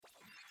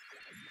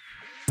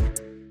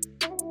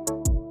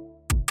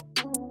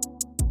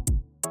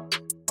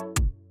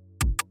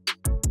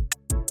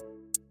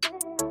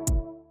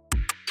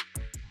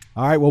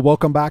All right, well,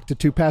 welcome back to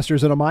Two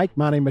Pastors and a Mic.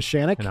 My name is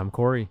Shannick. And I'm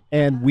Corey.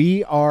 And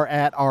we are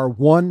at our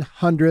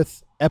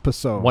 100th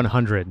episode.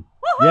 100.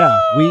 Yeah,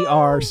 we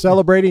are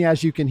celebrating,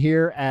 as you can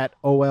hear, at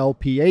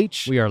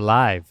OLPH. We are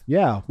live.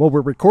 Yeah, well,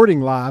 we're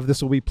recording live.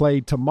 This will be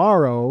played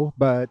tomorrow.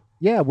 But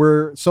yeah,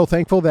 we're so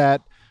thankful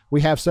that we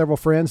have several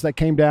friends that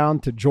came down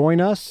to join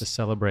us. To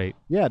celebrate.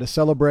 Yeah, to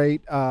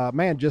celebrate,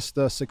 just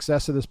the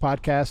success of this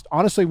podcast.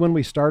 Honestly, when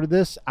we started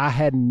this, I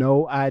had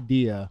no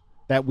idea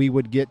that we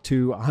would get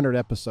to 100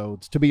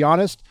 episodes. To be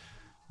honest,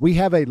 we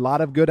have a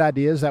lot of good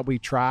ideas that we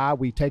try.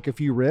 We take a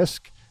few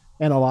risks,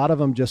 and a lot of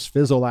them just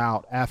fizzle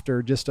out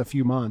after just a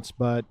few months.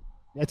 But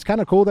it's kind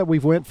of cool that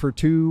we've went for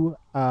 2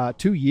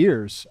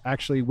 years,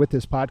 actually, with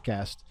this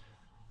podcast.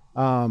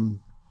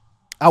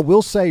 I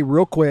will say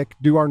real quick,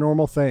 do our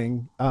normal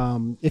thing.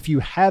 If you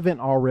haven't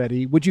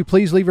already, would you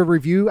please leave a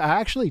review? I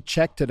actually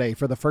checked today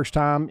for the first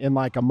time in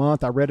like a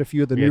month. I read a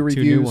few of the new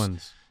reviews. 2 new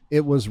ones.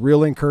 It was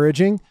real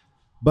encouraging.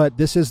 But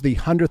this is the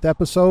 100th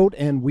episode,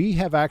 and we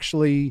have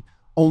actually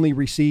only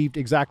received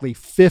exactly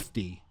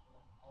 50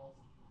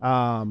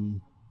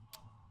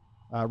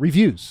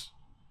 reviews.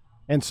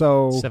 And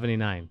so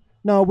 79.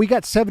 No, we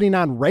got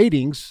 79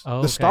 ratings, Oh, the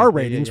okay. star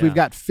ratings. Yeah. We've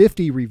got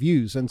 50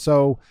 reviews. And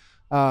so,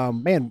 I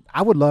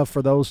would love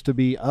for those to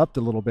be upped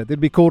a little bit. It'd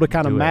be cool to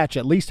kind of Do it. match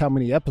at least how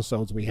many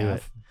episodes we Do have.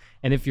 it.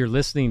 And if you're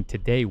listening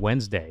today,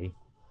 Wednesday,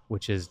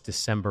 which is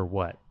December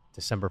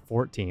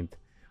 14th,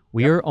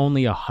 we are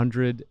only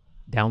 100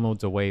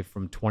 downloads away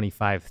from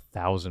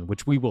 25,000,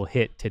 which we will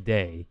hit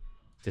today,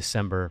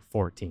 December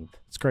 14th.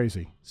 It's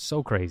crazy.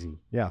 So crazy.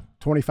 Yeah,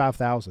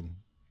 25,000.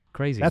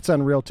 Crazy. That's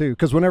unreal, too.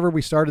 Because whenever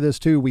we started this,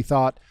 too, we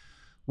thought,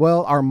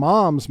 well, our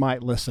moms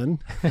might listen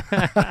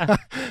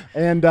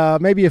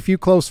and maybe a few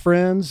close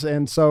friends.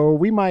 And so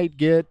we might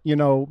get,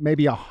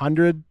 maybe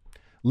 100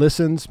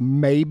 listens,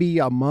 maybe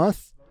a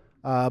month.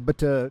 But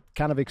to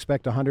kind of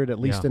expect 100 at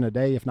least in a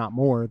day, if not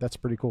more, that's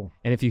pretty cool.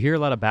 And if you hear a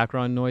lot of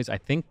background noise, I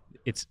think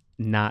it's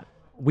not,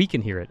 we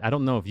can hear it. I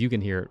don't know if you can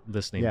hear it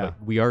listening, but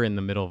we are in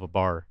the middle of a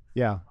bar.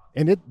 Yeah.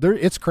 And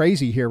it's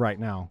crazy here right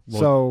now.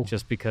 Well, so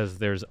just because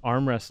there's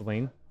arm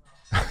wrestling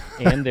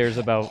and there's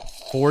about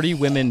 40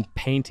 women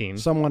painting.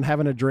 Someone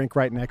having a drink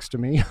right next to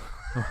me.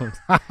 There's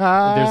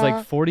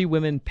like 40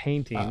 women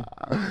painting.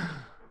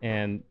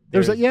 And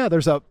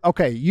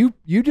okay, you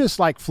just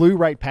like flew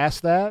right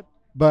past that,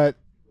 but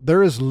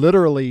there is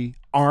literally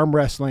arm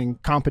wrestling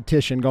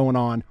competition going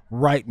on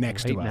right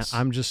next to us. Now,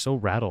 I'm just so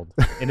rattled,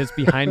 and it's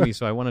behind me,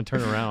 so I want to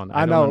turn around.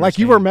 I know, like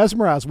you were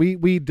mesmerized.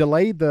 We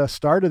delayed the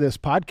start of this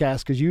podcast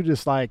because you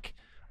just like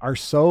are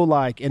so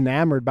like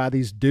enamored by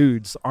these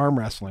dudes arm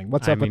wrestling.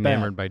 What's up with that? I'm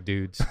enamored by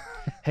dudes.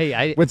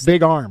 Hey, with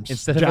big arms.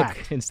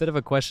 Instead of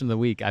a question of the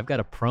week, I've got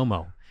a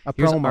promo.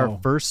 Our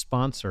first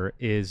sponsor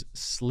is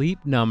Sleep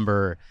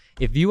Number.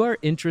 If you are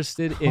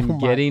interested in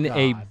getting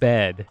a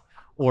bed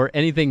or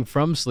anything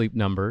from Sleep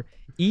Number,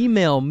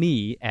 email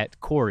me at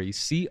Corey,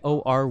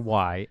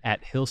 Cory,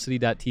 at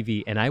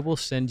hillcity.tv, and I will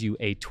send you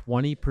a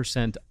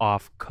 20%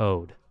 off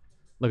code.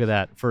 Look at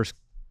that. First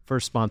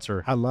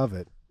sponsor. I love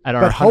it. At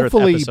our but 100th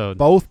hopefully episode.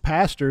 Both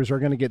pastors are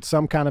going to get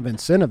some kind of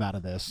incentive out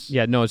of this.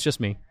 Yeah, no, it's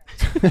just me.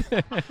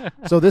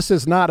 So this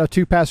is not a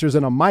Two Pastors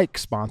and a Mic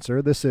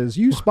sponsor. This is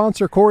you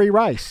sponsor Corey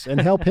Rice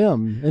and help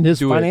him in his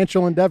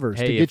financial endeavors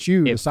to get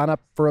you to sign up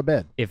for a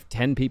bed. If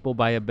 10 people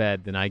buy a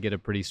bed, then I get a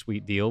pretty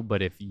sweet deal.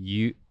 But if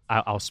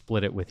I'll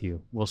split it with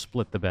you. We'll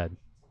split the bed.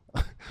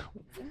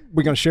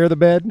 We're going to share the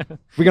bed.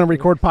 We're going to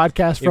record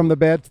podcasts from the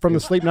bed, from the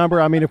Sleep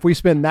Number. I mean, if we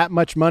spend that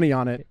much money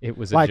on it, it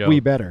was a like joke. We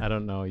better. I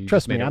don't know. You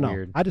Trust just made me, it I know.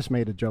 Weird. I just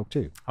made a joke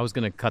too. I was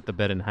going to cut the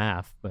bed in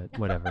half, but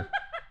whatever.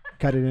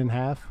 Cut it in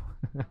half?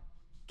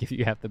 Give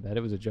you half the bed.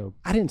 It was a joke.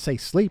 I didn't say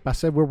sleep. I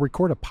said we'll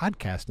record a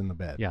podcast in the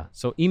bed. Yeah.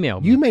 So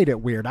email me. You made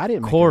it weird. I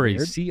didn't Corey,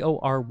 make it weird.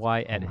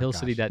 Cory at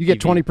hillcity.tv. You get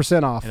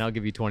 20% off. And I'll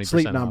give you 20%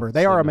 Sleep off. Number.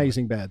 They are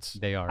amazing beds.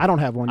 They are. I don't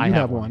have one. You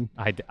have one.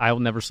 I'll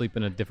never sleep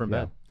in a different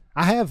bed.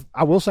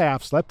 I will say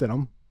I've slept in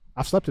them.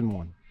 I've slept in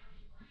one.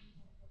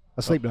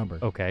 A Sleep Number.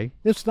 Okay.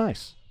 It's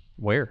nice.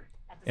 Where?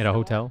 At a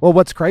hotel? Well,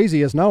 what's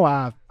crazy is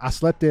I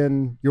slept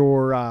in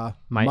your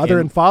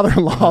mother and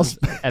father-in-law's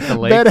at the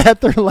lake. bed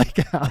at their lake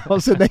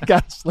house, and they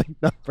got a Sleep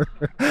Number.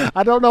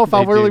 I don't know if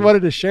I really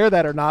wanted to share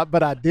that or not,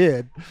 but I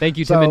did. Thank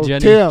you, Tim and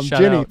Jenny.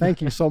 Jenny,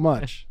 thank you so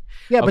much.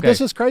 Yeah, but this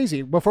is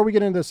crazy. Before we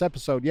get into this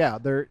episode,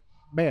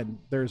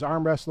 there's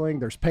arm wrestling,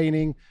 there's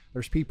painting,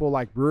 there's people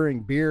like brewing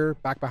beer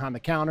back behind the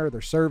counter,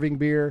 they're serving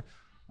beer.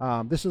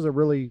 This is a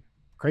really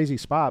crazy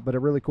spot, but a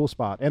really cool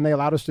spot. And they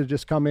allowed us to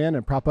just come in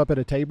and prop up at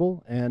a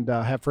table and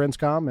have friends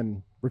come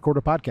and record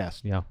a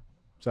podcast. Yeah.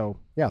 So,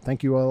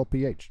 thank you,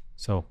 OLPH.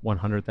 So,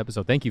 100th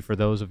episode. Thank you for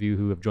those of you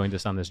who have joined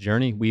us on this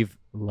journey. We've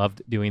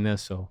loved doing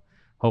this, so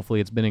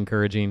hopefully it's been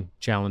encouraging,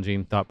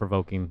 challenging,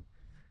 thought-provoking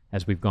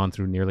as we've gone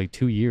through nearly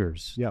 2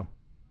 years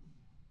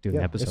doing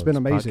episodes. It's been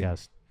amazing.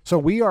 Podcast. So,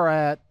 we are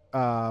at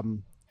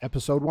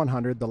episode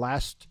 100, the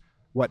last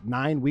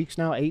 9 weeks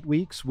now, 8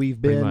 weeks,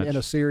 we've been in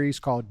a series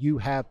called You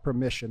Have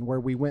Permission, where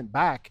we went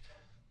back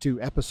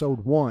to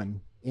episode 1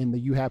 in the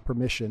You Have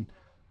Permission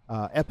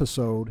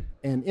episode.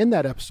 And in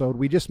that episode,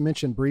 we just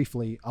mentioned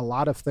briefly a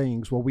lot of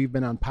things. Well, we've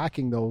been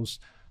unpacking those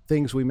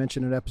things we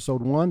mentioned in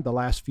episode 1 the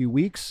last few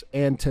weeks.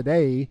 And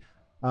today,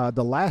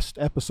 the last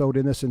episode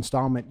in this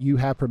installment, You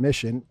Have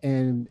Permission.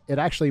 And it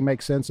actually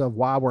makes sense of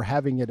why we're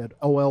having it at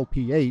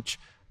OLPH,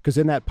 because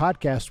in that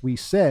podcast, we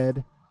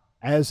said,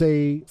 as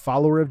a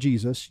follower of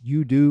Jesus,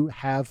 you do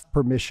have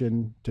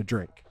permission to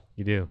drink.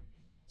 You do.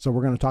 So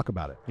we're going to talk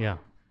about it. Yeah.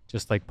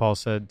 Just like Paul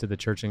said to the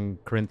church in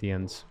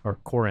Corinthians or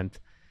Corinth,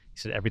 he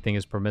said, everything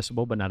is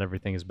permissible, but not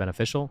everything is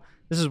beneficial.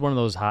 This is one of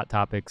those hot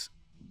topics.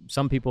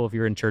 Some people, if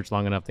you're in church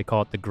long enough, they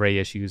call it the gray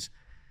issues.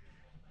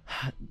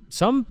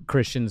 Some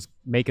Christians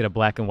make it a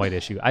black and white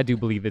issue. I do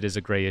believe it is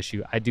a gray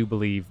issue. I do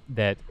believe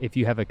that if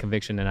you have a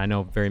conviction, and I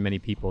know very many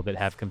people that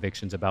have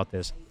convictions about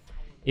this,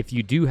 if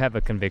you do have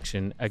a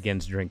conviction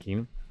against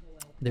drinking,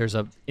 there's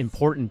an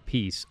important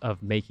piece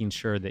of making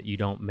sure that you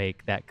don't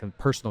make that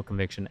personal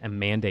conviction a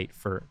mandate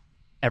for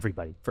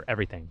everybody, for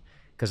everything.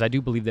 Because I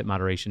do believe that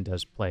moderation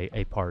does play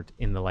a part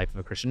in the life of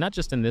a Christian, not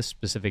just in this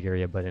specific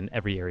area, but in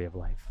every area of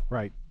life.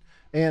 Right.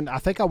 And I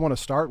think I want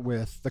to start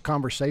with the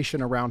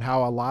conversation around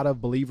how a lot of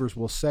believers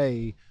will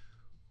say,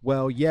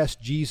 well, yes,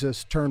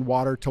 Jesus turned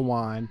water to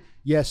wine.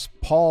 Yes,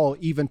 Paul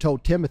even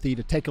told Timothy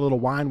to take a little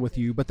wine with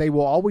you, but they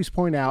will always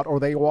point out, or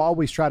they will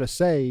always try to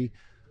say,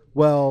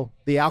 well,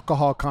 the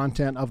alcohol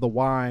content of the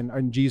wine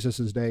in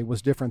Jesus's day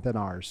was different than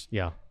ours.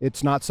 Yeah.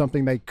 It's not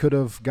something they could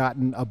have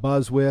gotten a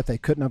buzz with. They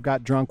couldn't have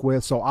got drunk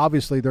with. So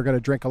obviously they're going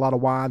to drink a lot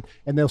of wine,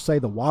 and they'll say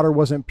the water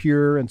wasn't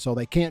pure. And so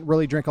they can't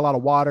really drink a lot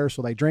of water.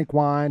 So they drink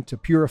wine to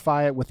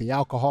purify it with the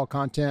alcohol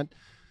content.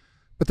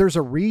 But there's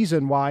a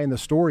reason why in the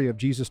story of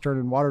Jesus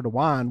turning water to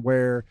wine,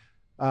 where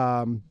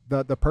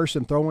the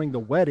person throwing the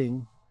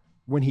wedding,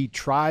 when he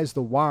tries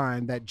the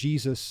wine that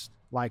Jesus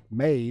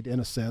made, in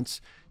a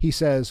sense, he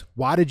says,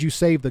 why did you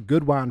save the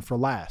good wine for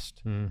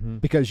last? Mm-hmm.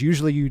 Because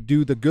usually you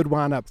do the good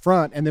wine up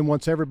front, and then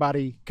once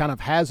everybody kind of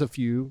has a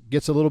few,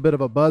 gets a little bit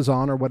of a buzz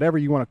on, or whatever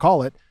you want to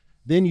call it,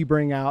 then you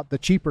bring out the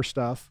cheaper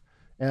stuff,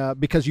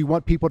 because you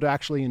want people to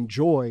actually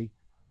enjoy,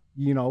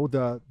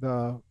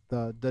 the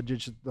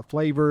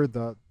flavor,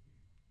 the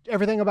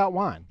everything about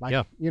wine.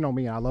 You know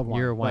me, I love wine.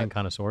 You're a wine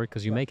connoisseur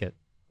because you make it.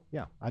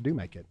 Yeah, I do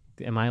make it.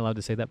 Am I allowed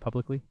to say that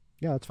publicly?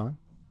 Yeah, that's fine.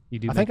 You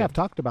do. I think I've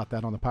talked about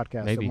that on the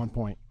podcast Maybe. At one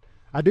point.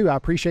 I do. I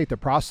appreciate the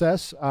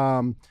process.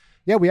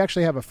 Yeah, we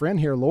actually have a friend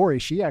here, Lori.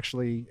 She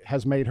actually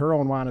has made her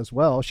own wine as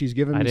well. She's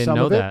given me some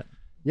of it. I didn't know that.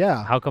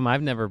 Yeah. How come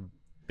I've never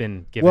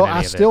been given any of it? Well,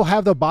 I still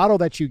have the bottle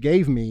that you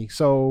gave me,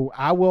 so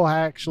I will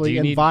actually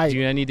invite.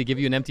 Do I need to give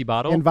you an empty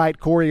bottle? Invite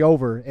Corey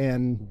over,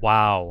 and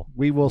wow,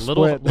 we will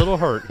split. Little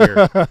hurt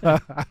here.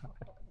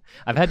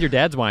 I've had your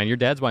dad's wine. Your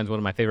dad's wine is one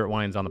of my favorite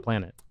wines on the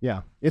planet.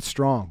 Yeah, it's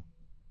strong.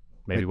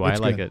 Maybe why I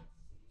like it.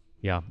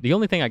 Yeah. The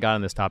only thing I got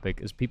on this topic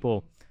is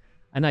people,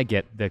 and I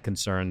get the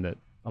concern that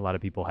a lot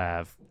of people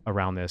have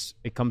around this.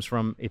 It comes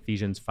from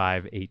Ephesians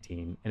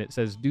 5:18, and it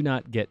says, do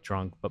not get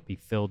drunk, but be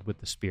filled with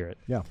the Spirit.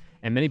 Yeah.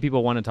 And many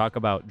people want to talk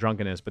about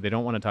drunkenness, but they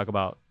don't want to talk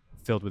about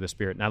filled with the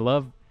Spirit. And I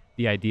love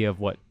the idea of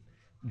what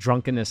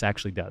drunkenness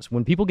actually does.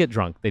 When people get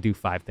drunk, they do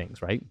 5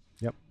 things, right?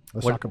 Yep.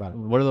 Let's talk about it.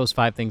 What are those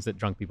 5 things that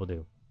drunk people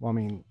do? Well, I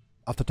mean,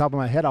 off the top of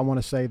my head, I want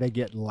to say they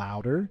get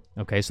louder.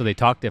 Okay, so they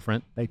talk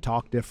different. They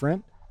talk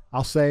different.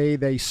 I'll say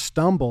they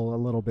stumble a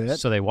little bit.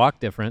 So they walk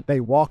different.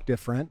 They walk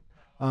different.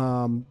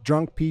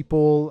 Drunk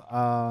people,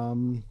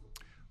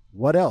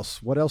 what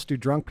else? What else do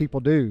drunk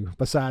people do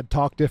besides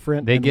talk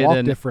different and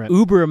walk different? They get an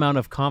uber amount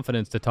of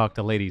confidence to talk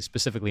to ladies,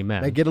 specifically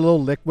men. They get a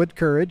little liquid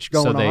courage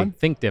going on. So they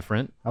think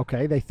different.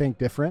 Okay, they think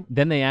different.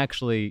 Then they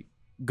actually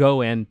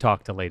go and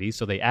talk to ladies,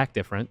 so they act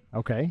different.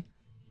 Okay.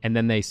 And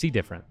then they see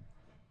different.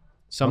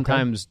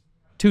 Sometimes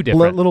too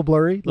different. Little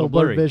blurry, little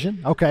blurry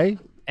vision. Okay.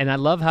 And I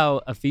love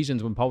how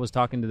Ephesians, when Paul was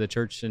talking to the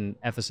church in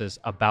Ephesus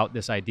about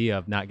this idea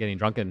of not getting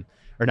drunken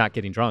or not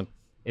getting drunk,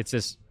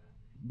 it's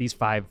these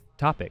 5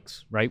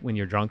 topics, right? When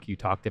you're drunk, you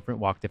talk different,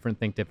 walk different,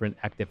 think different,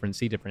 act different,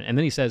 see different. And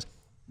then he says,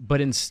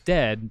 but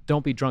instead,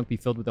 don't be drunk, be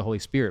filled with the Holy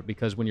Spirit,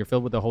 because when you're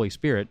filled with the Holy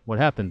Spirit, what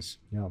happens?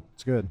 Yeah,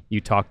 it's good.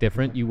 You talk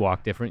different, you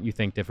walk different, you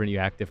think different, you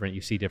act different,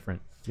 you see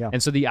different. Yeah.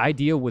 And so the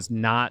idea was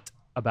not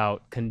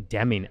about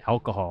condemning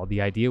alcohol.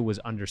 The idea was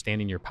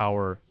understanding your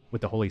power with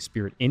the Holy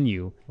Spirit in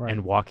you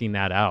and walking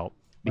that out.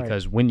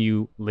 Because when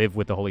you live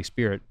with the Holy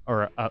Spirit,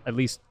 or at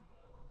least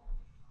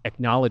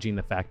acknowledging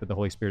the fact that the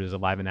Holy Spirit is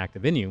alive and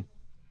active in you,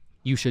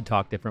 you should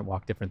talk different,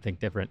 walk different, think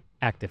different,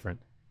 act different,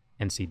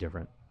 and see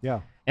different.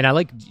 Yeah. And I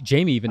like,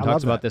 Jamie even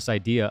talks about this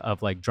idea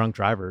of drunk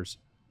drivers.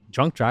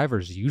 Drunk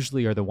drivers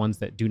usually are the ones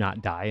that do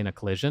not die in a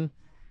collision.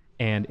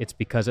 And it's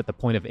because at the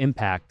point of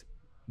impact,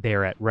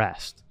 they're at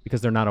rest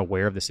because they're not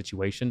aware of the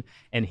situation.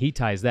 And he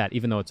ties that,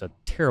 even though it's a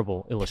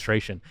terrible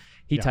illustration,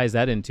 he ties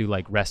that into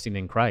resting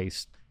in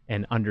Christ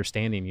and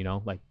understanding,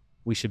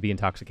 we should be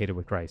intoxicated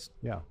with Christ.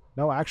 Yeah.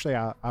 No, actually,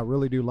 I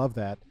really do love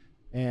that.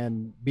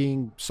 And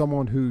being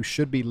someone who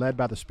should be led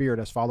by the Spirit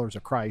as followers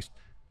of Christ,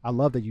 I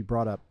love that you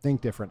brought up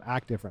think different,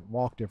 act different,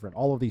 walk different,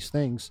 all of these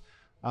things.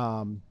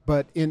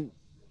 But in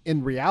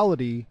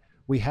reality,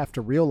 we have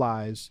to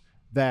realize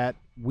that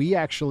we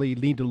actually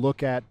need to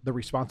look at the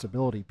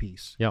responsibility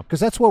piece. Yeah. Because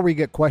that's where we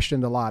get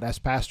questioned a lot as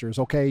pastors.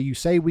 Okay, you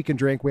say we can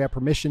drink, we have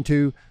permission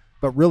to,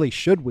 but really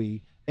should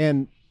we?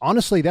 And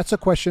honestly, that's a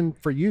question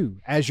for you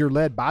as you're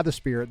led by the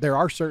Spirit. There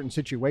are certain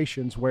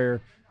situations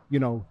where,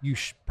 you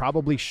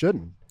probably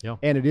shouldn't. Yeah.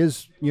 And it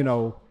is,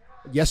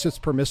 yes, it's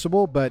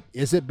permissible, but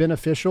is it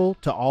beneficial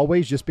to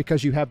always, just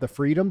because you have the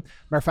freedom?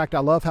 Matter of fact, I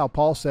love how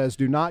Paul says,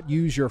 do not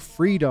use your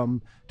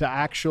freedom to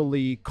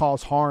actually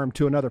cause harm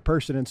to another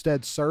person.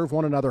 Instead, serve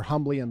one another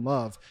humbly in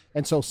love.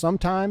 And so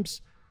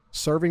sometimes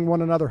serving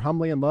one another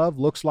humbly in love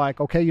looks like,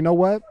 okay, you know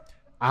what?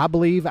 I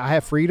believe I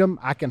have freedom.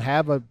 I can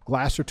have a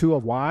glass or two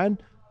of wine.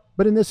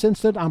 But in this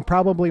instant, I'm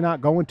probably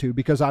not going to,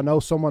 because I know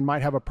someone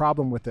might have a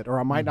problem with it, or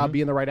I might not be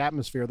in the right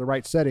atmosphere, the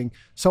right setting.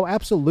 So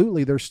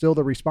absolutely, there's still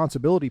the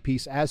responsibility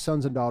piece as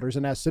sons and daughters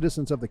and as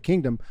citizens of the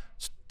kingdom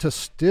to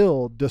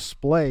still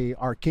display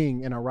our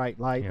King in a right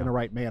light, in a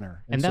right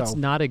manner. And that's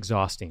not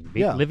exhausting.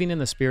 Living in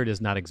the Spirit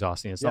is not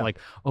exhausting. It's not like,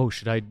 oh,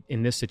 should I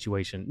in this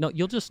situation? No,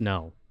 you'll just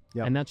know.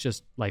 Yeah. And that's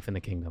just life in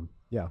the kingdom.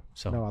 Yeah.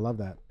 So no, I love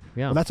that.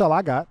 Yeah. Well, that's all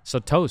I got. So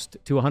toast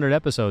to 100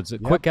 episodes. A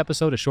quick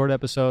episode, a short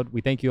episode.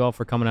 We thank you all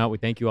for coming out. We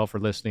thank you all for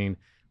listening.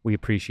 We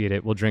appreciate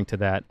it. We'll drink to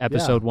that.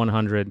 Episode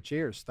 100.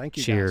 Cheers. Thank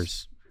you. Cheers.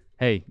 Guys.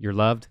 Hey, you're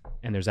loved,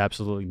 and there's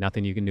absolutely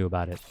nothing you can do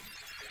about it.